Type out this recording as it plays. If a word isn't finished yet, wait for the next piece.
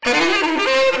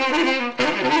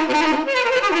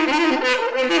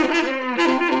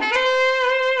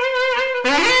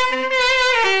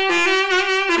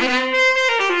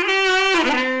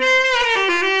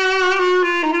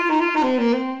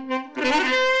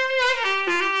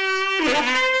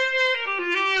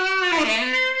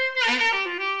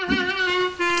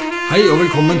Hei og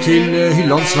velkommen til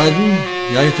Hyllands verden.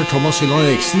 Jeg heter Thomas Hylland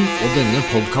Eriksen, og denne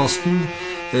podcasten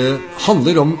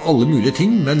handler om alle mulige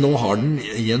ting, men nå har den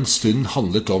i en stund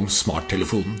handlet om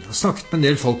smarttelefonen. Jeg har snakket med en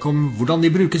del folk om hvordan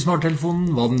de bruker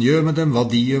smarttelefonen, hva den gjør med dem, hva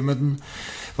de gjør med den,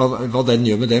 hva den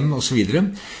gjør med dem, og så videre.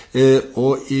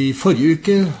 Og i forrige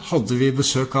uke hadde vi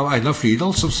besøk av Einar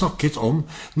Flyrdal, som snakket om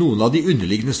noen av de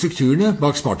underliggende strukturene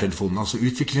bak smarttelefonen, altså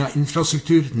utvikling av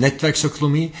infrastruktur,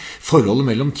 nettverksøkonomi, forholdet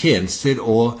mellom tjenester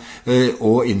og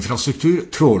infrastruktur,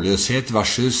 trådløshet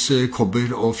versus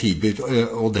kobber og fiber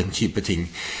og den type ting.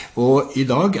 Og i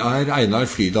dag er Einar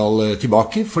Flyrdal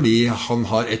tilbake, fordi han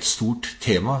har et stort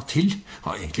tema til,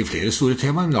 har egentlig flere store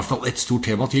temaer, men i hvert fall et stort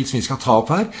tema til som vi skal ta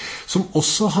opp her, som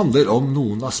også handler om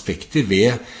noen aspekter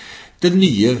ved den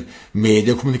nye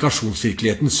medie- og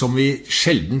kommunikasjonsvirkeligheten som vi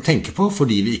sjelden tenker på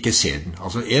fordi vi ikke ser den.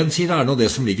 Altså en side er nå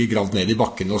det som ligger gravd ned i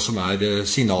bakken og som er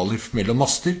signaler mellom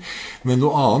master, men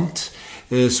noe annet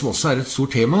som også er et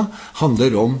stort tema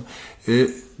handler om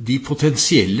de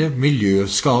potensielle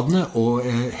miljøskadene og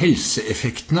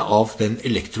helseeffektene av den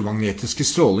elektromagnetiske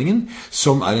strålingen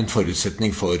som er en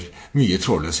forutsetning for mye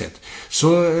trådløshet. Så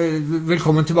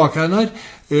velkommen tilbake, Einar,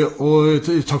 og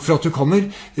takk for at du kommer.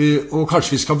 Og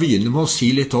kanskje vi skal begynne med å si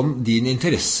litt om din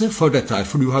interesse for dette her,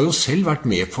 for du har jo selv vært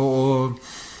med på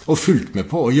og fulgt med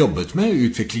på og jobbet med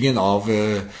utviklingen av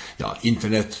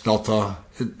internett, data,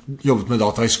 jobbet med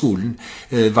data i skolen,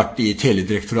 vært i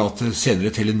Teledirektoratet,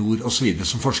 senere Telenor og så videre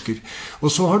som forsker.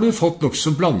 Og så har du fått nok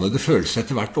så blandede følelser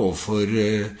etter hvert overfor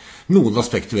noen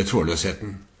aspekter ved trådløsheten.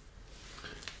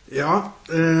 Ja,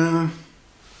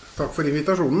 takk for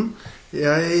invitasjonen.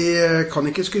 Jeg kan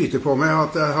ikke skryte på meg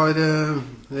at jeg har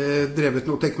drevet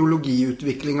noe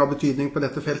teknologiutvikling av betydning på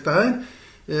dette feltet her.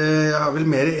 Jeg er vel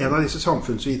mer en av disse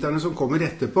samfunnsviterne som kommer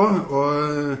etterpå og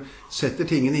setter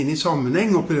tingene inn i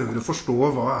sammenheng og prøver å forstå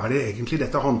hva er det egentlig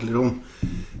dette handler om.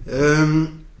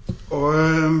 Og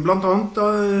blant annet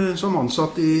som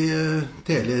ansatt i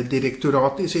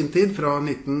Teledirektoratet i sin tid fra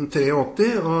 1983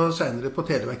 og senere på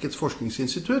Televerkets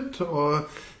forskningsinstitutt og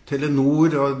Telenor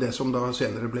og det som da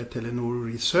senere ble Telenor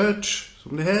Research,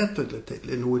 som det het, eller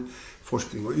Telenor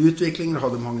Forskning og Utvikling, det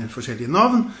hadde mange forskjellige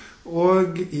navn,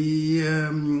 og i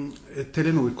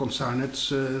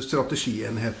Telenor-konsernets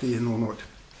strategienhet i noen år.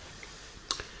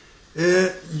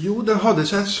 Jo, det hadde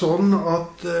seg sånn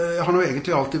at jeg har nå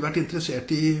egentlig alltid vært interessert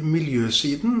i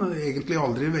miljøsiden, egentlig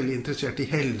aldri veldig interessert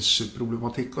i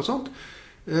helseproblematikk og sånt,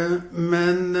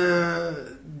 men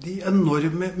de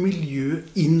enorme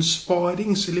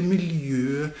miljøinnsparings- eller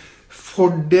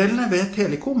miljøfordelene ved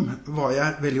Telekom var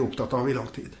jeg veldig opptatt av i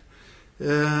lang tid.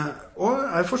 Og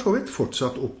er for så vidt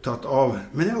fortsatt opptatt av.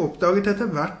 Men jeg oppdaget etter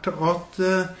hvert at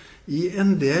i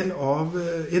en del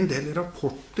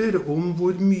rapporter om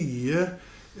hvor mye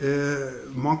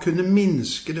man kunne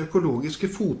minske det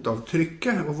økologiske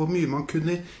fotavtrykket, og hvor mye man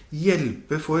kunne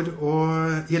hjelpe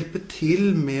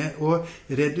til med å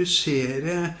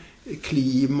redusere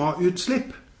klimautslipp,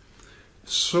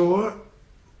 så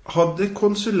hadde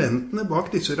konsulentene bak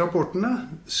disse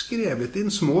rapportene skrevet inn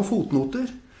små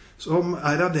fotnoter som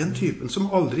er av den typen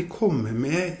som aldri kommer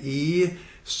med i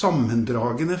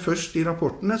sammendragene først i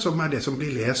rapportene, som er det som blir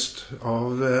lest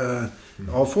av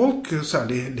folk,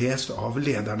 særlig lest av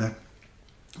lederne.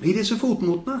 I disse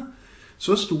fotnotene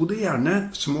så sto det gjerne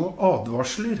små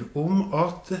advarsler om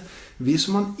at hvis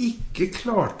man ikke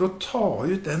klarte å ta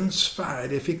ut den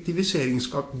svære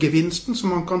effektiviseringsgevinsten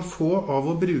som man kan få av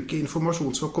å bruke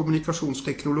informasjons- og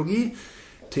kommunikasjonsteknologi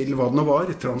til hva det nå var,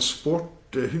 transport,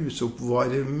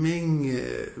 husoppvarming,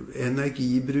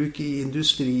 energibruk i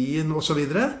industrien og så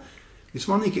videre. Hvis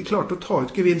man ikke klarte å ta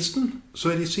ut gevinsten,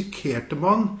 så risikerte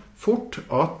man fort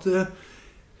at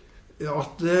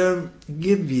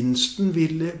gevinsten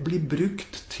ville bli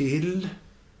brukt til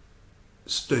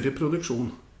større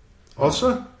produksjon.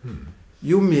 Altså,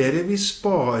 jo mer vi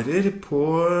sparer på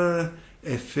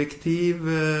effektiv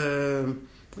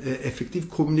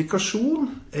kommunikasjon,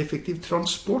 effektiv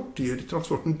transport, gjør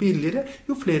transporten billigere,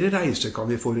 jo flere reiser kan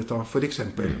vi foreta, for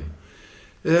eksempel.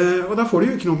 Og da får du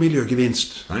jo ikke noe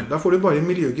miljøgevinst. Da får du bare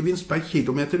miljøgevinst per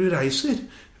kilometer du reiser,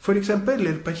 for eksempel,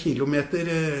 eller per kilometer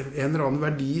en eller annen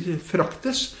verdi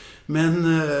fraktes, men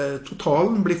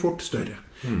totalen blir fort større.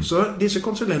 Så disse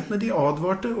konsulentene, de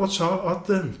advarte og sa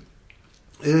at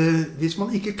hvis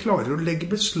man ikke klarer å legge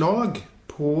beslag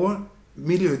på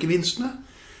miljøgevinstene,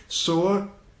 så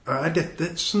er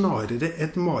dette snarere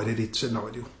et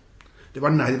marerittscenario. Det var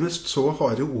nærmest så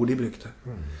harde ord de brukte.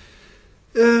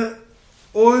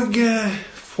 Og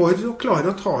for å klare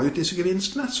å ta ut disse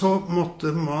gevinstene, så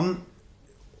måtte man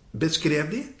beskrev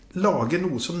de, lage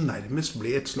noe som nærmest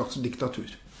ble et slags diktatur.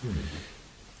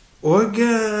 Og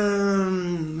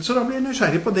så da ble jeg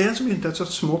nysgjerrig på det, så begynte jeg så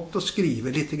smått å skrive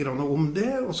litt om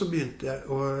det, og så begynte jeg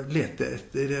å lete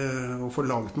etter å få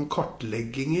laget noen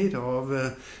kartlegginger av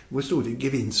hvor store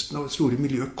gevinstene og store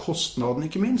miljøkostnadene,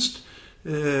 ikke minst,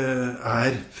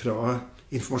 er fra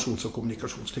informasjons- og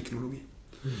kommunikasjonsteknologi.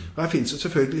 Her finnes det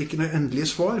selvfølgelig ikke noe endelig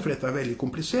svar, for dette er veldig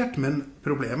komplisert, men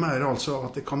problemet er altså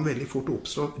at det kan veldig fort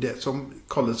oppstå det som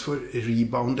kalles for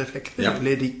rebound-effekter,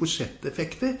 eller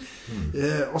ricochet-effekter,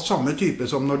 av samme type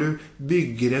som når du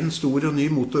bygger en stor og ny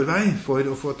motorvei for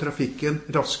å få trafikken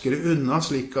raskere unna,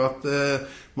 slik at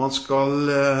man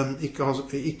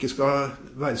ikke skal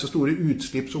være så store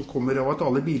utslipp som kommer av at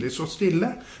alle biler står stille,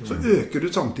 så øker du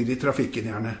samtidig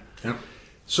trafikken gjerne.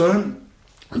 Så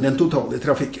den totale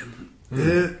trafikken.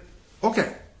 Ok,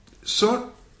 så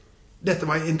dette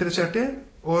var jeg interessert i,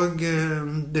 og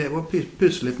det var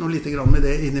puslet noe litt med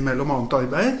det innimellom annet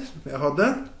arbeid jeg hadde.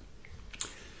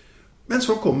 Men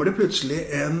så kommer det plutselig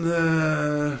en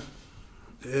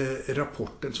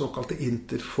rapport, den såkalte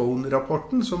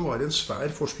Interphone-rapporten, som var en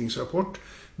svær forskningsrapport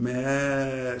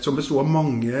som bestod av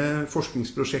mange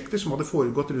forskningsprosjekter som hadde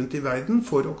foregått rundt i verden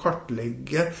for å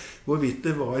kartlegge hvorvidt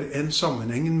det var en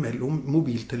sammenheng mellom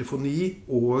mobiltelefoni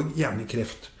og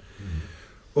hjernekreft.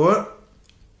 Og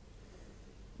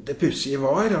det pussige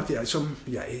var at jeg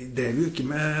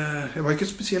var ikke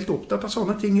spesielt opptatt av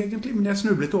sånne ting egentlig, men jeg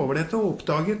snublet over dette og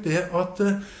oppdaget det at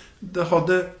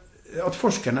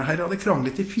forskerne her hadde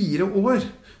kranglet i 4 år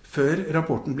før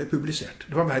rapporten ble publisert.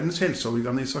 Det var Verdens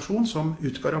helseorganisasjon som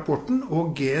utga rapporten,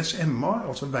 og GSMA,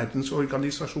 altså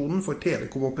Verdensorganisasjonen for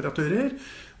telekomoperatører,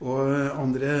 og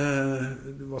andre,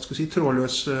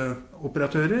 trådløse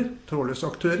operatører,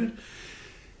 trådløse aktører,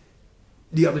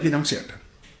 de hadde finansiert det.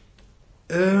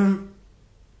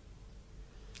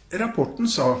 Rapporten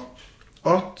sa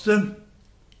at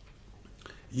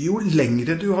jo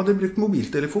lengre du hadde brukt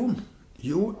mobiltelefon,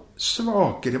 jo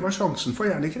svakere var sjansen for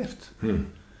hjernekreft.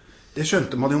 Det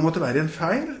skjønte man jo måtte være en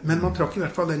feil, men man trakk i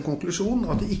hvert fall den konklusjonen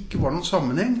at det ikke var noen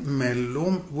sammenheng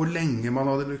mellom hvor lenge man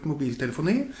hadde brukt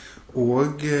mobiltelefoni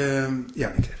og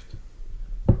hjernekreft.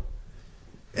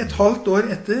 Et halvt år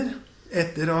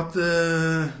etter at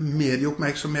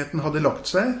medieoppmerksomheten hadde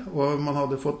lagt seg, og man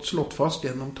hadde fått slått fast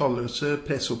gjennom talløse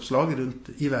presseoppslag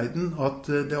rundt i verden at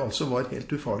det altså var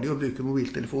helt ufarlig å bruke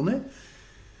mobiltelefoner,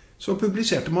 så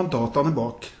publiserte man dataene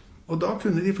bak. Og da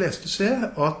kunne de fleste se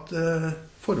at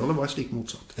forholdet var slik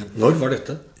motsatt. Når var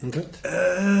dette?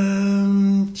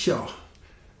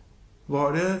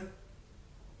 Var det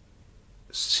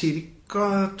ca.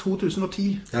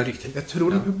 2010. Ja, riktig. Jeg tror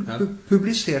den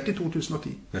publiserte i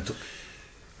 2010. Nettopp.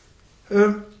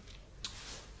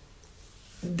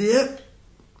 Det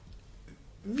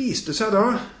viste seg da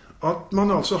at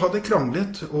man altså hadde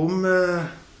kranglet om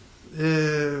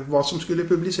hva som skulle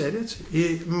publiseres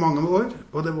i mange år,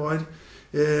 og det var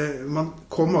man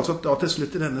kom altså da til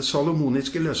slutt til denne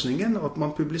salomoniske løsningen at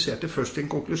man publiserte først en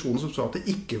konklusjon som sa at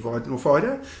det ikke var noe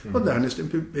fare, og dernest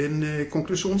en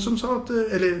konklusjon som sa at,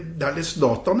 eller dernest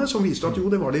dataene som viste at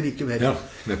jo, det var det likevel.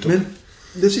 Men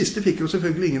det siste fikk jo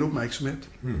selvfølgelig ingen oppmerksomhet.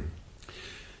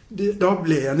 Da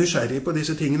ble jeg nysgjerrig på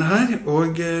disse tingene her,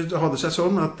 og det hadde seg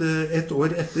sånn at et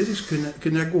år etter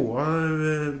kunne jeg gå av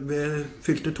ved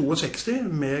fylte 62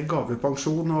 med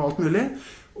gavepensjon og alt mulig,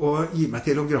 og gi meg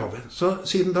til å grave. Så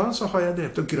siden da så har jeg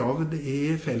drevet og gravd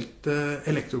i feltet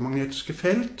elektromagnetiske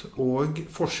felt og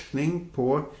forskning på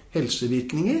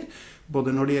helsevirkninger,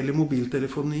 både når det gjelder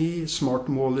mobiltelefoni,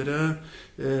 smartmålere,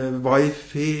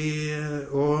 wifi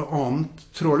og annet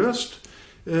trådløst.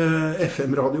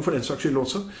 FM-radio for den saks skyld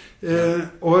også.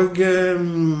 Og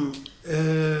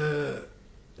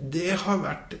det har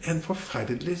vært en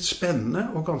forferdelig spennende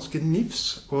og ganske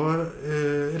nifs å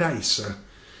reise.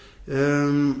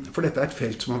 For dette er et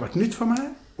felt som har vært nytt for meg,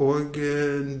 og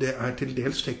det er til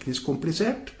dels teknisk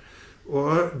komplisert,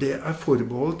 og det er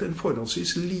forbeholdt en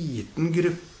forholdsvis liten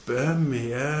gruppe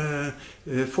med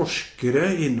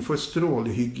forskere innenfor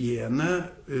strålehygiene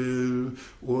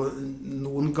og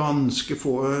noen ganske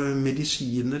få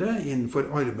medisinere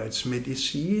innenfor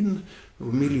arbeidsmedisin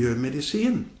og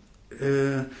miljømedisin.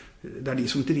 Det er de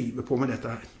som driver på med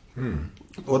dette her.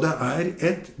 Og det er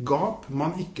et gap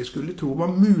man ikke skulle tro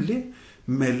var mulig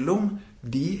mellom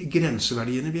de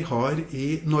grenseverdiene vi har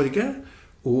i Norge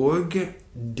og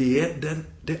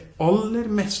det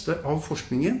aller meste av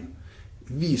forskningen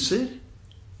viser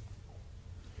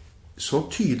så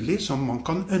tydelig som man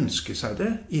kan ønske seg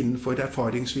det innenfor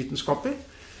erfaringsvitenskaper,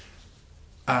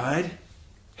 er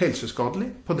helseskadelig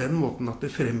på den måten at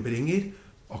det frembringer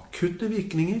akutte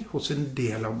virkninger hos en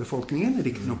del av befolkningen,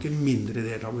 riktignok en mindre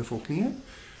del av befolkningen,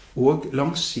 og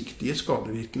langsiktige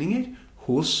skadevirkninger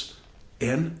hos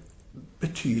en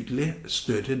betydelig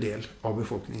større del av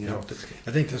befolkningen. Ja.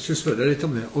 Jeg tenkte jeg skulle spørre deg litt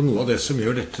om det, og noe av det som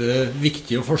gjør dette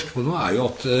viktig å forske på nå, er jo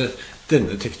at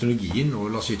denne teknologien,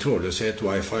 og la oss si trådløshet,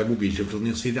 wifi,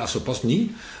 mobiltelefoni, er såpass ny,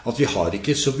 at vi har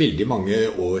ikke så veldig mange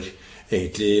år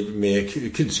egentlig med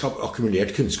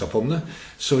akkumulert kunnskap om det.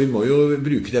 Så vi må jo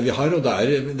bruke det vi har, og det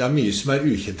er mye som er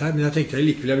ukjent her. Men jeg tenkte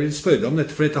likevel jeg vil spørre om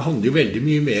dette, for dette handler jo veldig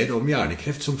mye mer om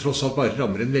hjernekreft, som tross alt bare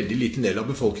rammer en veldig liten del av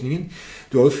befolkningen.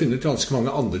 Du har jo funnet ganske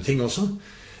mange andre ting også.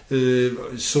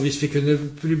 Så hvis vi kunne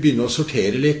begynne å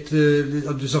sortere litt,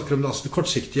 du snakker om altså,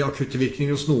 kortsiktige akutte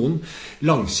virkninger hos noen,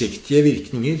 langsiktige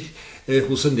virkninger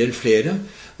hos en del flere.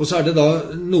 Og så er det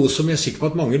da noe som jeg er sikker på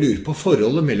at mange lurer på,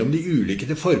 forholdet mellom de ulike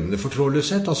formene for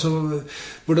trådløshet. Altså,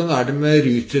 hvordan er det med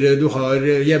rutere du har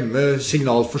hjemme,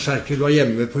 signalforsterkere du har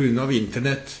hjemme på grunn av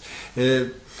internett?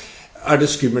 Er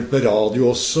det skummelt med radio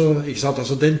også? Ikke sant?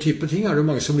 Altså, den type ting er det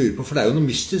mange som lurer på, for det er jo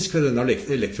noe mystisk ved denne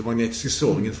elektromagnetiske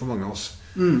strålingen for mange av oss.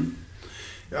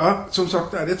 Ja, som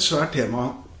sagt, det er et svært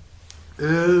tema.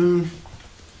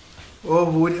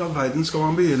 Og hvor i all verden skal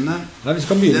man begynne? Nei, vi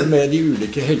skal begynne med de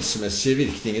ulike helsemessige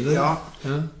virkningene. Ja.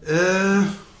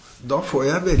 Da får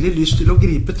jeg veldig lyst til å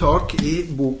gripe tak i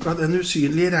boka Den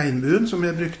usynlige regnbuen, som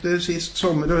jeg brukte sist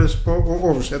sommer og høst på å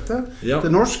oversette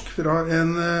til norsk fra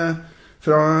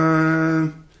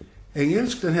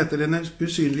engelsk. Den heter Den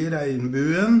usynlige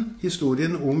regnbuen,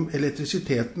 historien om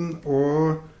elektrisiteten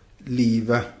og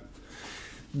livet.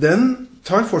 Den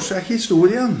tar for seg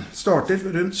historien. Starter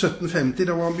rundt 1750,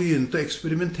 da man begynte å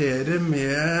eksperimentere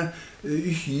med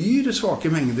uhyre svake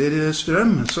mengder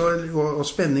strøm og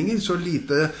spenninger, så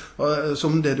lite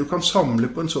som det du kan samle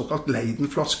på en såkalt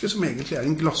Leyden-flaske, som egentlig er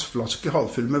en glassflaske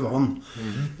halvfull med vann,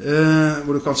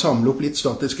 hvor du kan samle opp litt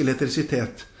statisk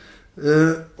elektrisitet.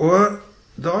 Og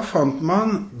da fant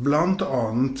man blant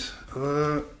annet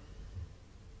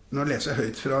nå leser jeg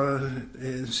høyt fra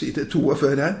side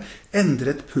 42 her,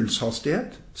 endret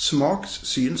pulshastighet, smaks-,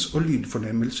 syns- og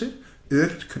lydfornemmelser,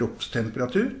 økt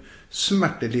kroppstemperatur,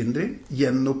 smertelindring,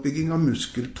 gjenoppbygging av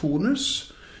muskeltonus,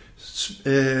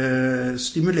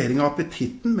 stimulering av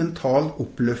appetitten, mental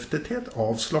oppløftethet,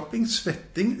 avslapping,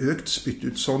 svetting, økt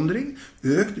spyttutsondring,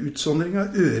 økt utsondring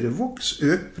av ørevoks,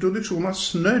 økt produksjon av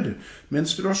snørr,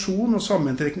 menstruasjon og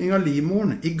sammentrekning av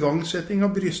livmoren, igangsetting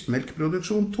av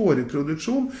brystmelkproduksjon,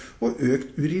 tåreproduksjon og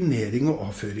økt urinering og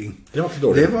avføring. Det var ikke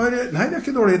dårlig. Nei, det er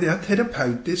ikke dårlig. Det er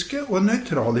terapeutiske og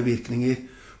nøytrale virkninger.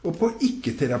 Og på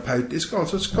ikke-terapeutiske,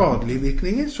 altså skadelige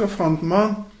virkninger, så fant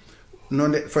man,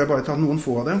 får jeg bare ta noen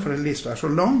få av dem, for den lista er så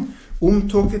lang,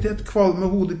 omtåkethet, kvalme,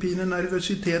 hodepine,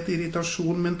 nervøsitet,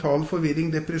 irritasjon, mental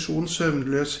forvirring, depresjon,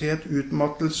 søvnløshet,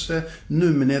 utmattelse,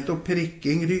 nummenhet og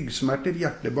prikking, ryggsmerter,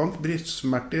 hjertebank,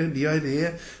 brystsmerter,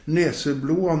 diaré,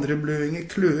 neseblod, andre bløinger,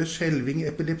 kløe, skjelving,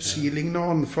 epilepsilignende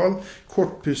anfall,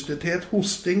 kortpustethet,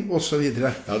 hosting, og så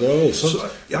videre. Ja, det var voldsomt.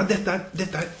 Ja, dette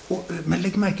er, men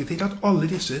legg merke til at alle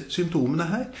disse symptomene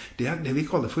her, det er det vi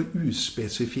kaller for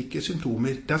uspesifikke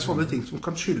symptomer. Det er sånne ting som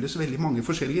kan skyldes veldig mange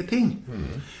forskjellige ting.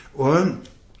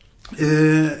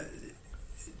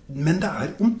 Men det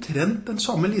er omtrent den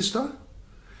samme lista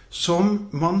som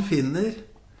man finner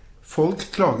folk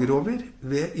klager over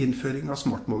ved innføring av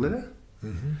smartmålere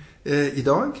i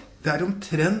dag. Det er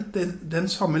omtrent den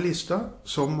samme lista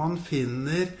som man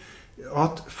finner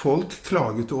at folk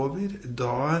klaget over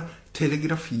da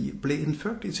telegrafi ble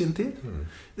innført i sin tid.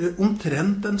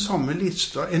 Omtrent den samme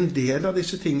lista. En del av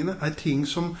disse tingene er ting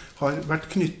som har vært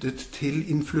knyttet til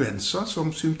influensa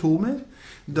som symptomer,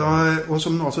 og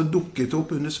som altså dukket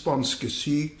opp under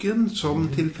spanskesyken, som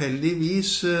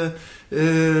tilfeldigvis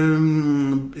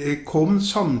kom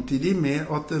samtidig med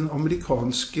at den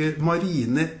amerikanske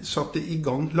marine satte i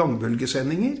gang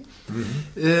langbølgesendinger.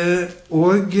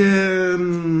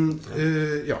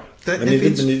 Men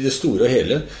i det store og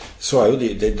hele så er jo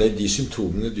de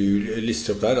symptomene du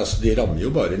lister opp der, altså de rammer jo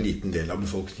bare en liten del av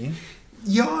befolkningen.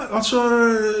 Ja, altså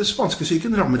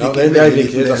spanskesyken rammet ikke en veldig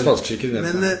liten del av spanskesyken.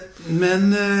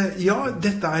 Men ja,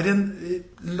 dette er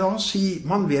la oss si,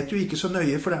 man vet jo ikke så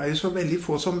nøye, for det er jo så veldig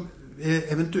få som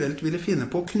eventuelt ville finne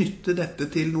på å knytte dette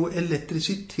til noe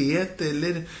elektrisitet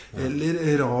eller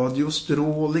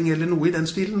radiostråling eller noe i den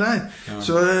stilen der.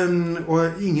 Og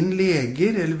ingen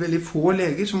leger, eller veldig få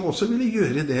leger, som også ville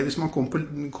gjøre det hvis man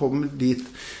kom dit.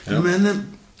 Men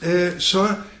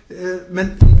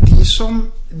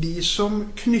de som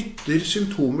knytter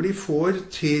symptomer de får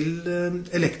til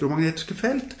elektromagnetiske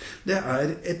felt, det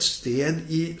er et sted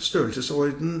i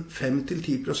størrelsesorden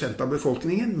 5-10% av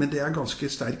befolkningen, men det er ganske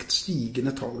sterkt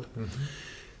stigende tall.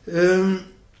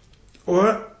 Og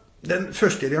Den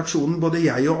første reaksjonen både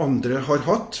jeg og andre har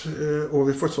hatt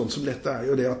overfor sånn som dette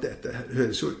jo det at dette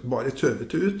høres jo bare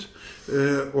tøvete ut.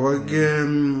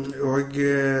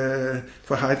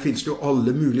 For her finnes det jo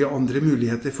alle mulige andre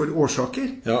muligheter for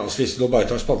årsaker. Ja, altså hvis du nå bare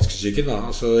tar spanskesyken da,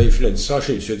 altså influensa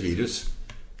skyldes jo et virus.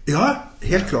 Ja,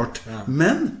 helt klart. Ja.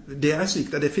 Men det slik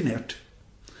det definert.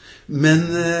 Men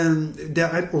det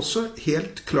også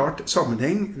helt klart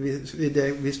sammenheng.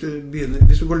 Hvis du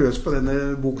går løs på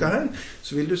denne boka her,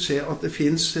 så vil du se at det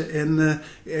finnes en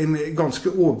ganske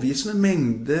overbevisende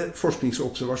mengde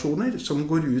forskningsobservasjoner som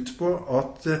går ut på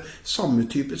at samme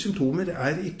type symptomer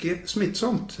ikke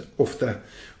smittsomt ofte.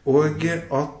 Og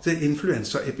at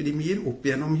influensaepidemier opp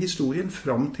gjennom historien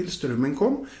fram til strømmen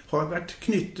kom, har vært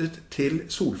knyttet til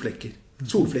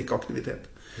solflekkaktivitet.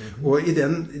 Og i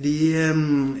den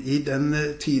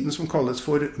tiden som kalles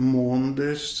for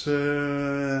måneders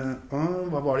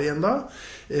hva var det igjen da?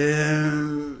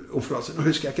 Nå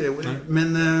husker jeg ikke det ordet,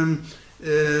 men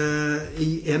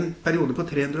i en periode på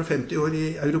 350 år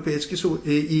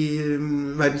i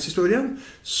verdenshistorien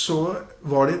så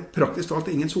var det praktisk talt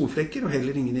ingen solflekker og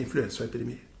heller ingen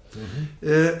influensaepidemier.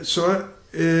 Så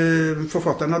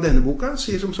forfatteren av denne boka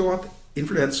sier som så at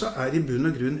influensa i bunn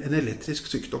og grunn en elektrisk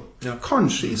sykdom. Ja.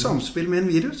 Kanskje i samspill med en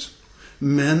virus,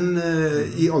 men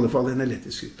i alle fall en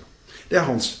elektrisk sykdom. Det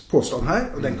hans påstand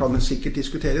her, og den kan sikkert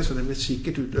diskuteres, og den vil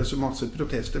sikkert utløse masse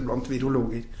protester blant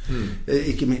virologer,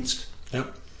 ikke minst. Ja.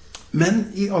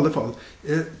 Men i alle fall,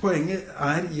 poenget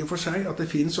i og for seg at det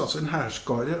finnes altså en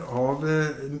herskare av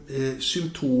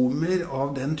symptomer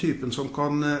av den typen som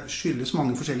kan skyldes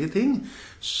mange forskjellige ting,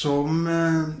 som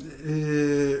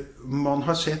man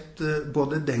har sett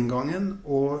både den gangen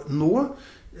og nå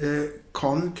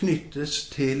kan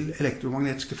knyttes til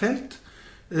elektromagnetiske felt.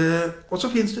 Og så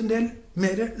finnes det en del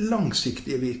mer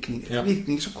langsiktige virkninger, ja.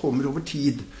 Virkninger som kommer over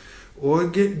tid.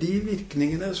 Og de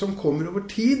virkningene som kommer over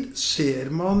tid ser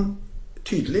man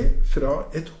tydelig fra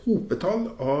et hopetall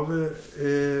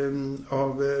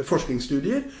av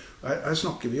forskningsstudier. Her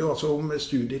snakker vi jo altså om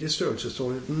studier i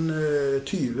størrelsesorden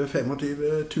 20-25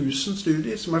 000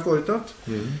 studier som foretatt.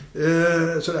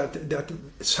 Så det et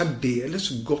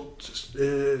særdeles godt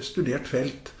studert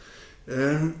felt.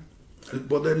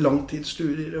 Både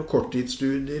langtidsstudier og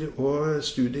korttidsstudier og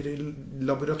studier i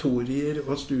laboratorier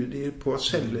og studier på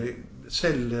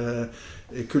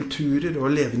cellekulturer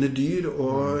og levende dyr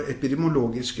og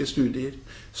epidemiologiske studier.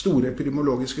 Store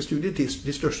epidemiologiske studier,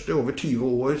 de største over 20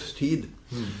 års tid.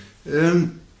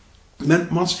 Men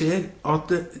man ser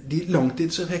at de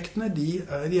langtidseffektene de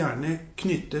gjerne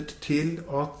knyttet til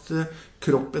at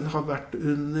kroppen har vært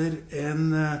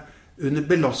under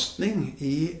belastning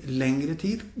i lengre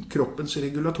tid. Kroppens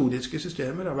regulatoriske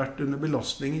systemer har vært under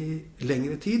belastning i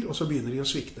lengre tid, og så begynner de å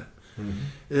svikte.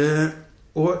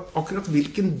 Og akkurat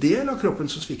hvilken del av kroppen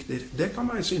som svikter, det kan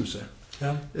være ymse.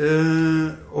 Ja.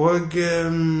 Og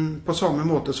på samme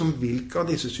måte som hvilke av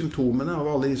disse symptomene, av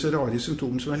alle disse rare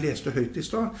symptomene som jeg leste høyt i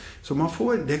stad, som man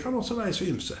får, det kan også være så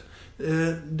ymse.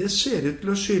 Det ser ut til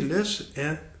å skyldes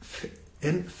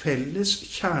en felles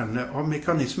kjerne av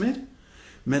mekanismer,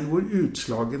 men hvor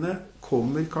utslagene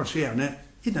kommer kanskje gjerne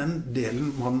i den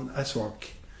delen man svak.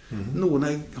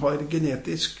 Noen har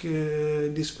genetiske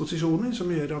disposisjoner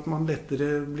som gjør at man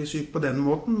lettere blir syk på den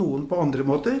måten, noen på andre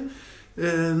måter.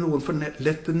 Noen får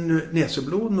lett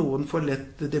neseblod, noen får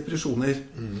lett depresjoner.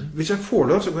 Hvis jeg får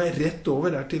lov, så går jeg rett over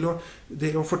der til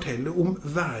å fortelle om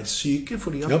værsyke,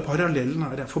 fordi at parallellen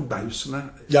her forbausende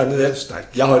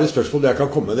sterk. Jeg har et spørsmål, jeg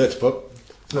kan komme med det etterpå.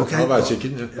 Okay,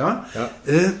 værsyken. Ja.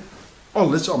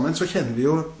 Alle sammen så kjenner vi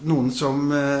jo noen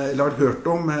som har hørt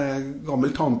om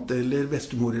gammel tante eller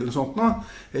bestemor eller sånt nå,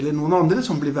 eller noen andre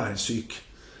som blir værsyk.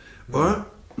 Og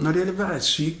når det gjelder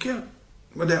værsyke,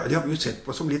 og det har vi jo sett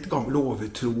på som litt gammel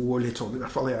overtro og litt sånn, i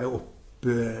hvert fall jeg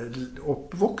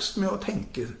oppvokst med å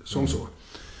tenke som så.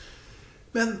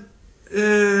 Men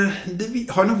det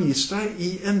har nå vist seg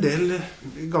i en del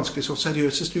ganske så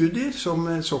seriøse studier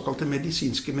som såkalte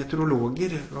medisinske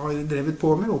meteorologer har drevet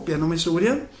på med opp gjennom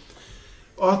historien,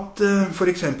 at for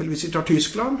eksempel hvis vi tar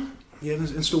Tyskland,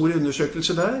 en stor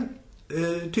undersøkelse der,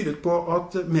 tydet på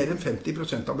at mer enn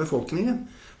 50% av befolkningen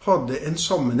hadde en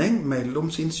sammenheng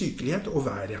mellom sin sykelighet og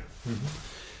været.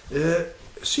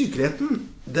 Sykeligheten,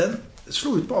 den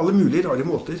slo ut på alle mulige rare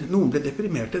måter. Noen ble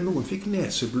deprimerte, noen fikk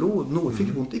neseblod, noen fikk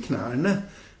vondt i knærne,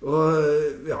 og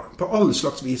ja, på alle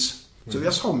slags vis. Så vi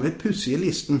har samme pussige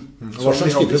listen. Hva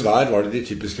slags type vær var det de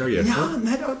typisk reagerte på? Ja,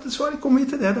 nei, så kommer vi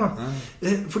til det da.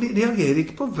 For de reagerer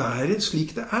ikke på været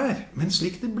slik det men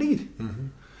slik det blir.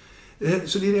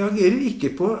 Så de reagerer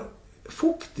ikke på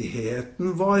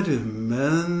fuktigheten,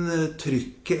 varmen,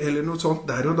 trykket eller noe sånt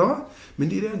der og da, men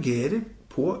de reagerer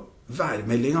på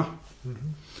værmeldinga.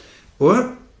 Og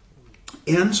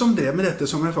en som drev med dette,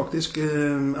 som jeg faktisk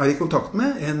er i kontakt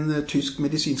med, en tysk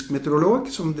medisinsk meteorolog,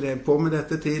 som drev på med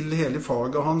dette til hele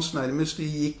faget hans nærmest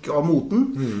gikk av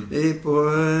moten på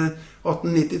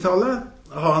 1890-tallet.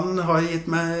 Han har gitt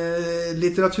meg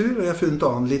litteratur, og jeg har funnet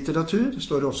annen litteratur. Det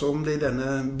står også om det i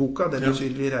denne boka, Den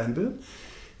usynlige regnbuen,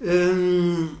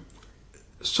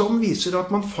 som viser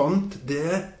at man fant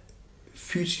det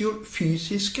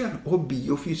fysiske og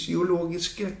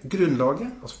biofysiologiske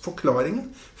grunnlaget, altså forklaringen,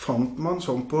 fant man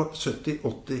sånn på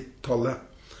 70-80-tallet.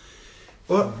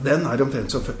 Og den er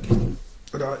omtrent som følger.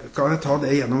 Og da kan jeg ta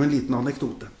det gjennom en liten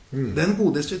anekdote. Den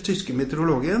godeste tyske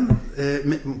meteorologen,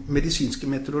 medisinske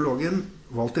meteorologen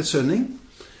Walter Sønning,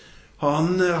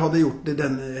 han hadde gjort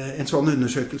en sånn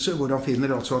undersøkelse hvor han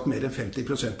finner altså at mer enn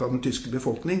 50% av den tyske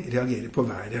befolkning reagerer på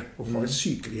været og har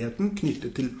sykeligheten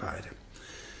knyttet til været.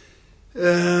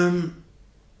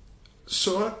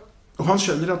 Og han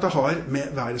skjønner at det har med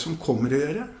været som kommer å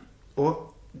gjøre, og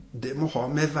det må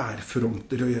ha med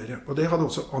værfronter å gjøre. Og det hadde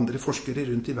også andre forskere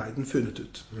rundt i verden funnet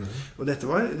ut. Og dette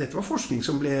var forskning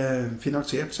som ble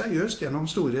finansiert seriøst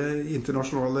gjennom store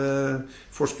internasjonale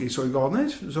forskningsorganer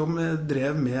som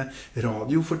drev med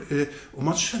radio. Og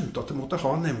man skjønte at det måtte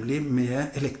ha nemlig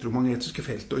med elektromagnetiske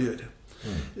felt å gjøre.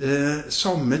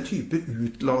 Samme type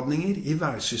utladninger i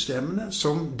værsystemene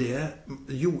som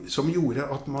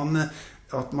gjorde at man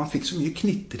fikk så mye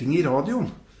knitring i radioen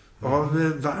av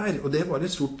vær, og det var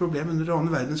et stort problem under 2.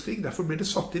 verdenskrig. Derfor ble det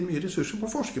satt inn mye ressurser på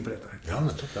å forske på dette. Ja,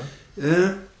 nettopp, ja.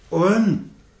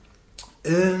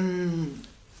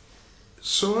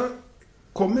 Så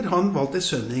kommer Walter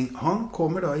Sønning. Han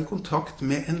kommer da i kontakt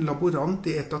med en laborant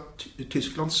i et av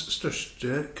Tysklands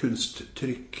største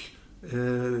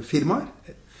kunsttrykkfirmaer.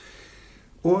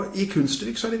 Og i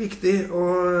kunsttrykk så er det viktig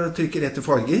å trykke rette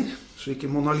farger, så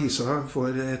ikke Mona Lisa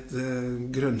får et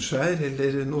grønnskjær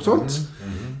eller noe sånt.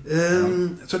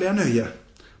 Så det er nøye.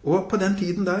 Og på den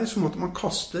tiden der så måtte man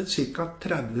kaste ca.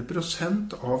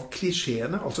 30% av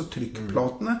klisjeene, altså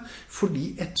trykkplatene,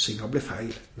 fordi etsinga ble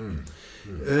feil.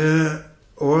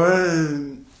 Og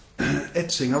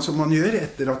etsinga som man gjør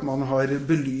etter at man har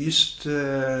belyst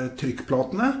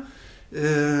trykkplatene,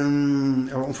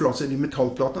 de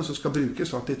metallplatene som skal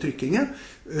brukes til trykkingen,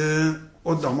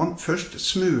 og da man først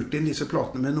smurte inn disse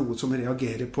platene med noe som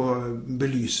reagerer på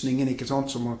belysningen, ikke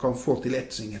sant, så man kan få til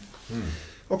etsingen.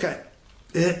 Ok,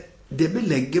 det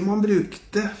belegget man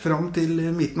brukte fram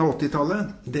til midten av 80-tallet,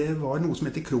 det var noe som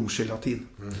heter kromgelatin.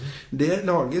 Det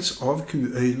lages av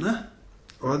kuøyne,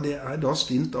 og det er da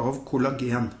stint av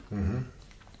kollagen.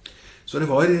 Så det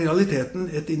var i realiteten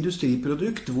et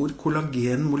industriprodukt hvor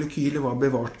kollagenmolekylet var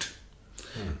bevart.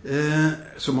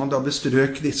 Som man da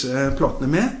bestrøk disse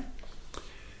platene med.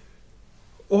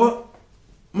 Og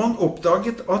man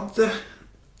oppdaget at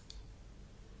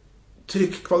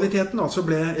trykkvaliteten,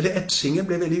 eller etsingen,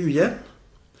 ble veldig ujevn.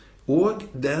 Og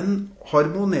den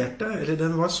harmonerte, eller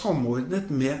den var samordnet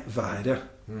med været.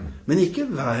 Men ikke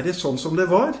været sånn som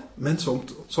det var, men sånn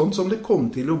som det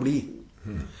kom til å bli.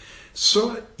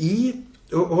 Så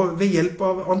og ved hjelp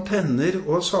av antenner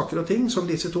og saker og ting som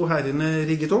disse to herrene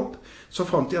rigget opp, så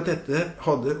fant de at dette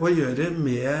hadde å gjøre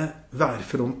med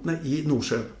værfrontene i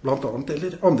Nordsjøen, blant annet,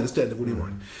 eller andre steder hvor de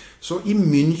var. Så i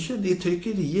München, i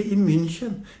trykkeriet i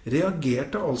München,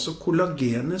 reagerte altså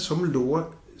kollagenet som lå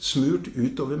smurt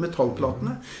utover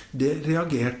metallplatene, det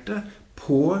reagerte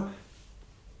på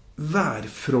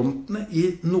værfrontene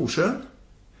i Nordsjøen,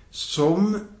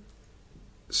 som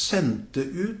sendte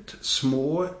ut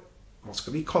små, hva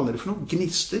skal vi kalle det for noe?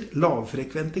 Gnister,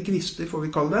 lavfrekvente gnister får vi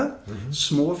kalle det.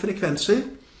 Små frekvenser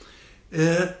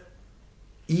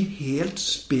i helt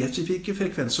spesifikke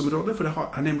frekvensområder, for det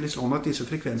er nemlig sånn at disse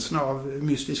frekvensene av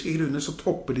mystiske grunner så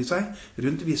topper de seg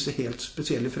rundt visse helt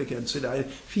spesielle frekvenser. Det er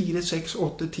 4, 6,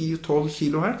 8, 10, 12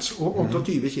 kilohertz og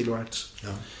 28 kilohertz.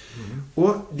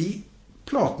 Og de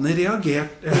platene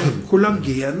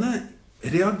kollagenet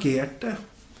reagerte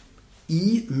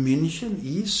i München,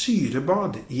 i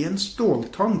syrebad, i en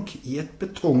ståltank, i et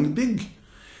betongbygg,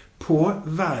 på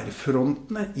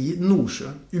værfrontene i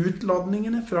Nordsjøen.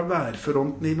 Utladningene fra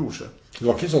værfrontene i Nordsjøen. Det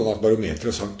var ikke sånn at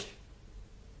barometeret sank?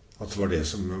 At det var det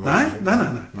som var...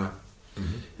 Nei.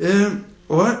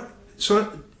 Og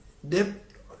så det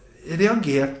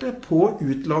reagerte på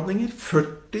utladninger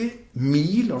 40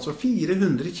 mil, altså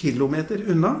 400 kilometer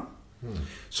unna,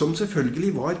 som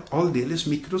selvfølgelig var aldeles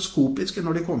mikroskopiske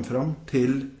når de kom fram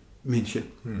til München.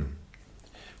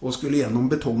 Og skulle gjennom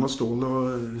betong og stål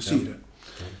og syre.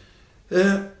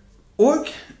 Og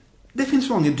det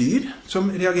finnes mange dyr som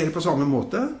reagerer på samme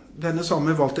måte. Denne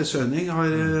samme Walter Sønning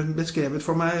har beskrevet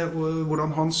for meg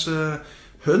hvordan hans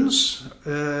høns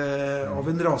av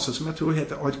en rase som jeg tror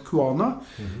heter Arcuana,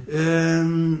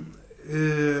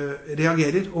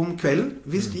 reagerer om kvelden.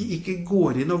 Hvis de ikke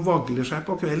går inn og vagler seg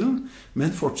på kvelden,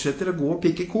 men fortsetter å gå og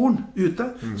pikke korn ute,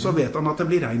 så vet han at det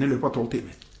blir regn i løpet av 12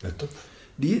 timer. Nettopp.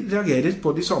 De reagerer på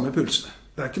de samme pulsene.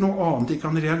 Det er ikke noe annet de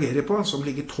kan reagere på som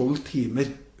ligger 12 timer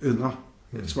unna.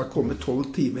 Som har kommet 12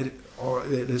 timer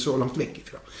eller så langt vekk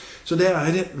ifra. Så det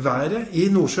er været i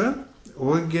Nordsjøen,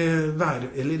 og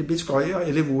eller Biscaya,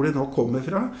 eller hvor det nå kommer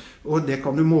fra, og det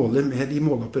kan du måle med de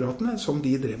måleapparatene som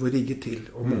de drev og rigget til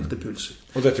og målte pulser.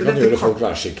 Og dette kan gjøre folk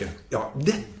værsyke? Ja,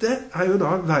 dette er jo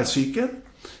da værsyke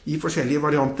i forskjellige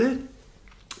varianter,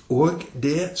 og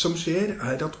det som skjer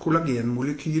er at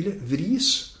kollagenmolekylet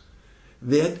vris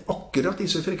ved akkurat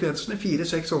disse frekvensene, 4,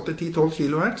 6, 8, 10, 12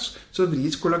 kHz, så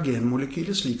vris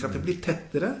kollagenmolekylet slik at det blir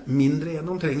tettere, mindre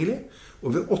gjennomtrengelig,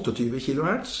 og ved 28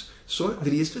 kHz så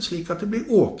vris det slik at det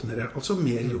blir åpnere, altså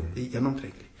mer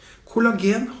gjennomtrengelig.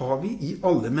 Kollagen har vi i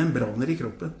alle membraner i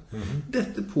kroppen.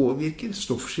 Dette påvirker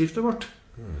stoffskiftet vårt,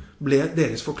 ble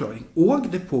deres forklaring. Og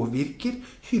det påvirker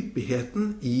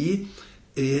hyppigheten i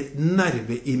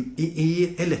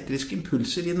elektriske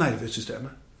impulser i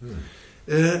nervesystemet.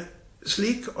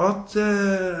 Slik at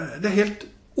det er helt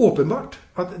åpenbart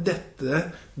at dette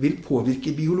vil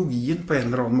påvirke biologien på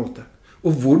en eller annen måte.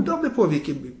 Og hvordan det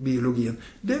påvirker biologien,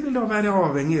 det vil da være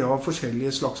avhengig av forskjellige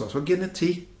slags, altså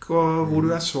genetikk, og hvor du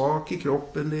er svak i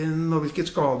kroppen din, og hvilke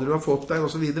skader du har fått deg,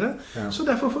 og så videre. Ja. Så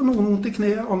derfor får noen vondt i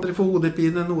kneet, andre får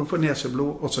hodepine, noen får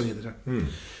neseblod, og så videre.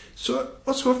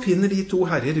 Og så finner de to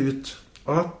herrer ut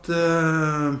at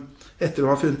etter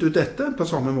å ha funnet ut dette, på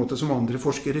samme måte som andre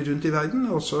forskere rundt i verden,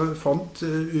 også fant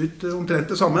ut omtrent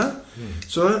det samme,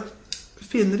 så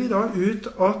finner de da ut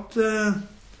at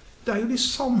det er jo de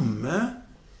samme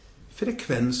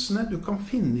frekvensene du kan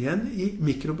finne igjen i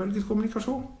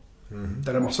mikrobølgekommunikasjon. Det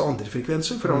er masse andre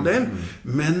frekvenser for all del,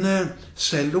 men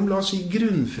selv om, la oss si,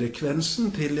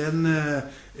 grunnfrekvensen til en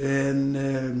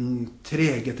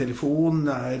 3G-telefon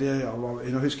er,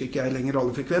 nå husker ikke jeg lenger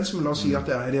alle frekvenser, men la oss si at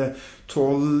det er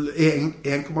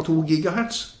 1,2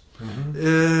 gigahertz,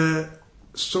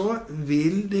 så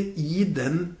vil det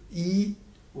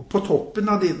på toppen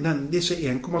av disse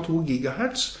 1,2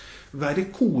 gigahertz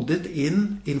være kodet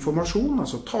inn informasjon,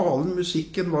 altså talen,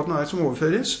 musikken, hva det er som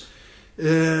overføres,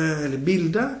 eller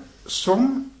bildet,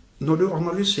 som når du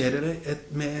analyserer det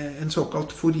med en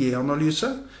såkalt Fourier-analyse,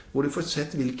 hvor du får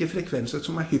sett hvilke frekvenser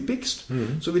som er hyppigst,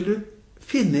 så vil du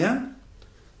finne igjen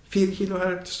 4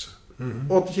 kHz,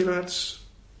 8 kHz,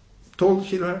 12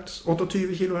 kHz,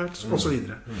 28 kHz, og så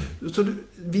videre. Så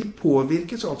vi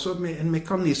påvirkes altså med en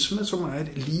mekanisme som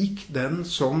er lik den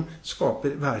som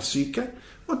skaper værsyke,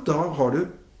 og da har du,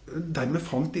 dermed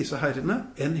fant disse herrene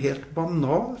en helt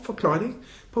banal forklaring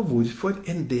på hvorfor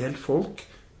en del folk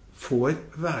får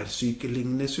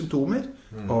værsykelignende symptomer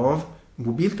av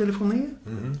mobiltelefoni,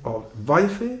 av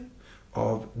wifi,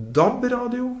 av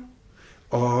DAB-radio,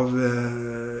 av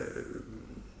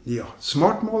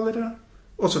smartmålere,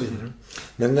 og så videre.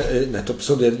 Men nettopp,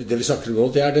 så det vi snakker om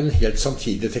nå, det er den helt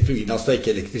samtidige teknologien, altså det er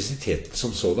ikke elektrisiteten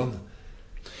som sådan.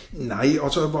 Nei,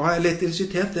 altså hva er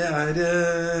elektrisitet? Det er,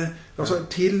 altså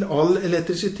til all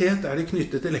elektrisitet er det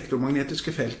knyttet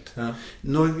elektromagnetiske felt. Ja.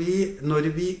 Når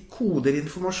vi koder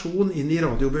informasjon inn i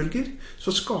radiobølger,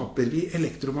 så skaper vi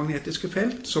elektromagnetiske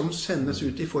felt som sendes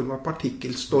ut i form av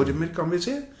partikkelstormer, kan vi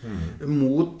si,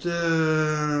 mot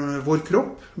vår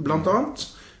kropp, blant annet,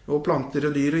 og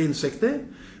planter og dyr og insekter,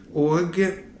 og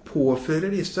påfører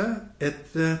disse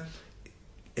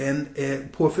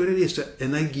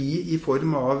energi i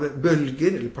form av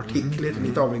bølger eller partikler,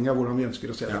 litt avhengig av hvordan vi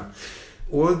ønsker å se det.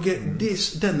 Og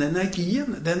denne energien,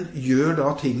 den gjør da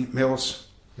ting med oss.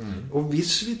 Og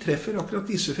hvis vi treffer akkurat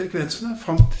disse frekvensene,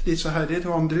 fant disse herrer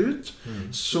og andre ut,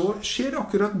 så skjer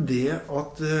akkurat det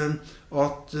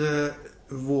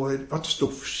at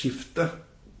stoffskiftet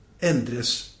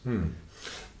endres.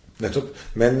 Nettopp.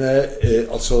 Men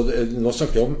altså, nå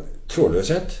snakker vi om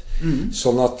trådløshet,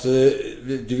 sånn at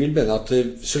du vil mene at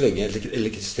så lenge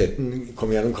elektrisiteten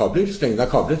kommer gjennom kabler, så lenge det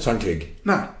er kablet, så er den trygg?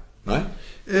 Nei?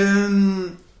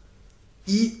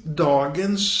 I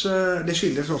dagens, det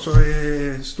skilles også i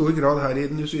stor grad her i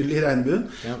den usynlige regnbuen,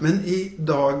 men i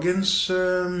dagens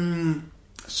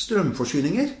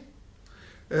strømforsyninger,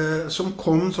 som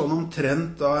kom sånn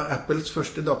omtrent da Apples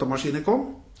første datamaskiner kom,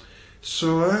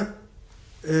 så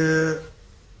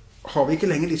har vi ikke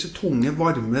lenger disse tunge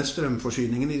varme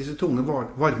strømforsyningene, disse tunge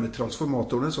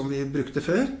varmetransformatorene som vi brukte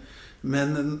før,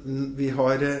 men vi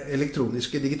har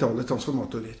elektroniske digitale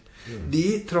transformatorer. De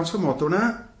transformatorene,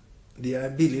 De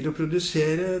billigere å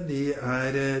produsere, de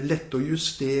lette å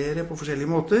justere på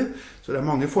forskjellige måter, så det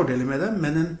mange fordeler med dem,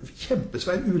 men en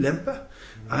kjempesvær ulempe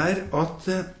at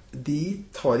de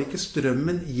tar ikke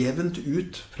strømmen jevnt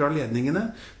ut fra ledningene,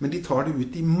 men de tar det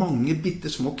ut i mange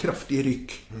bittesmå kraftige rykk.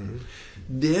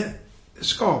 Det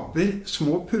skaper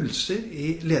små pulser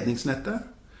i ledningsnettet,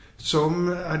 som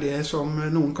det som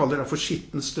noen kaller for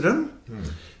skitten strøm.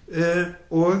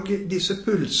 Og disse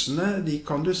pulsene, de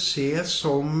kan du se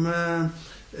som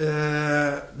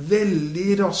veldig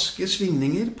raske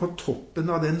svingninger på toppen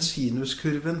av den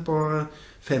sinuskurven på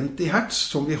 50 hertz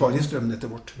som vi har i strømnettet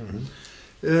vårt.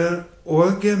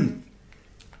 Og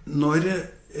når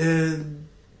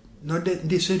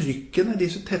disse rykkene,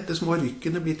 disse tette små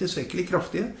rykkene blir tilstrekkelig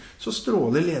kraftige, så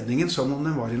stråler ledningen som om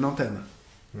den var en antenne.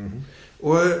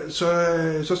 Og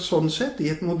sånn sett, i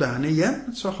et moderne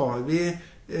hjem, så har vi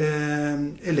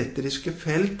elektriske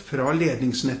felt fra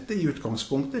ledningsnettet i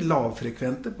utgangspunktet,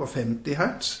 lavfrekvente på 50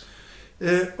 hertz,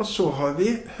 og så har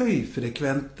vi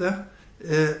høyfrekvente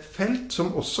felt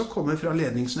som også kommer fra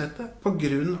ledningsnettet på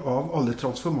grunn av alle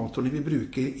transformatorene vi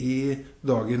bruker i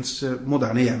dagens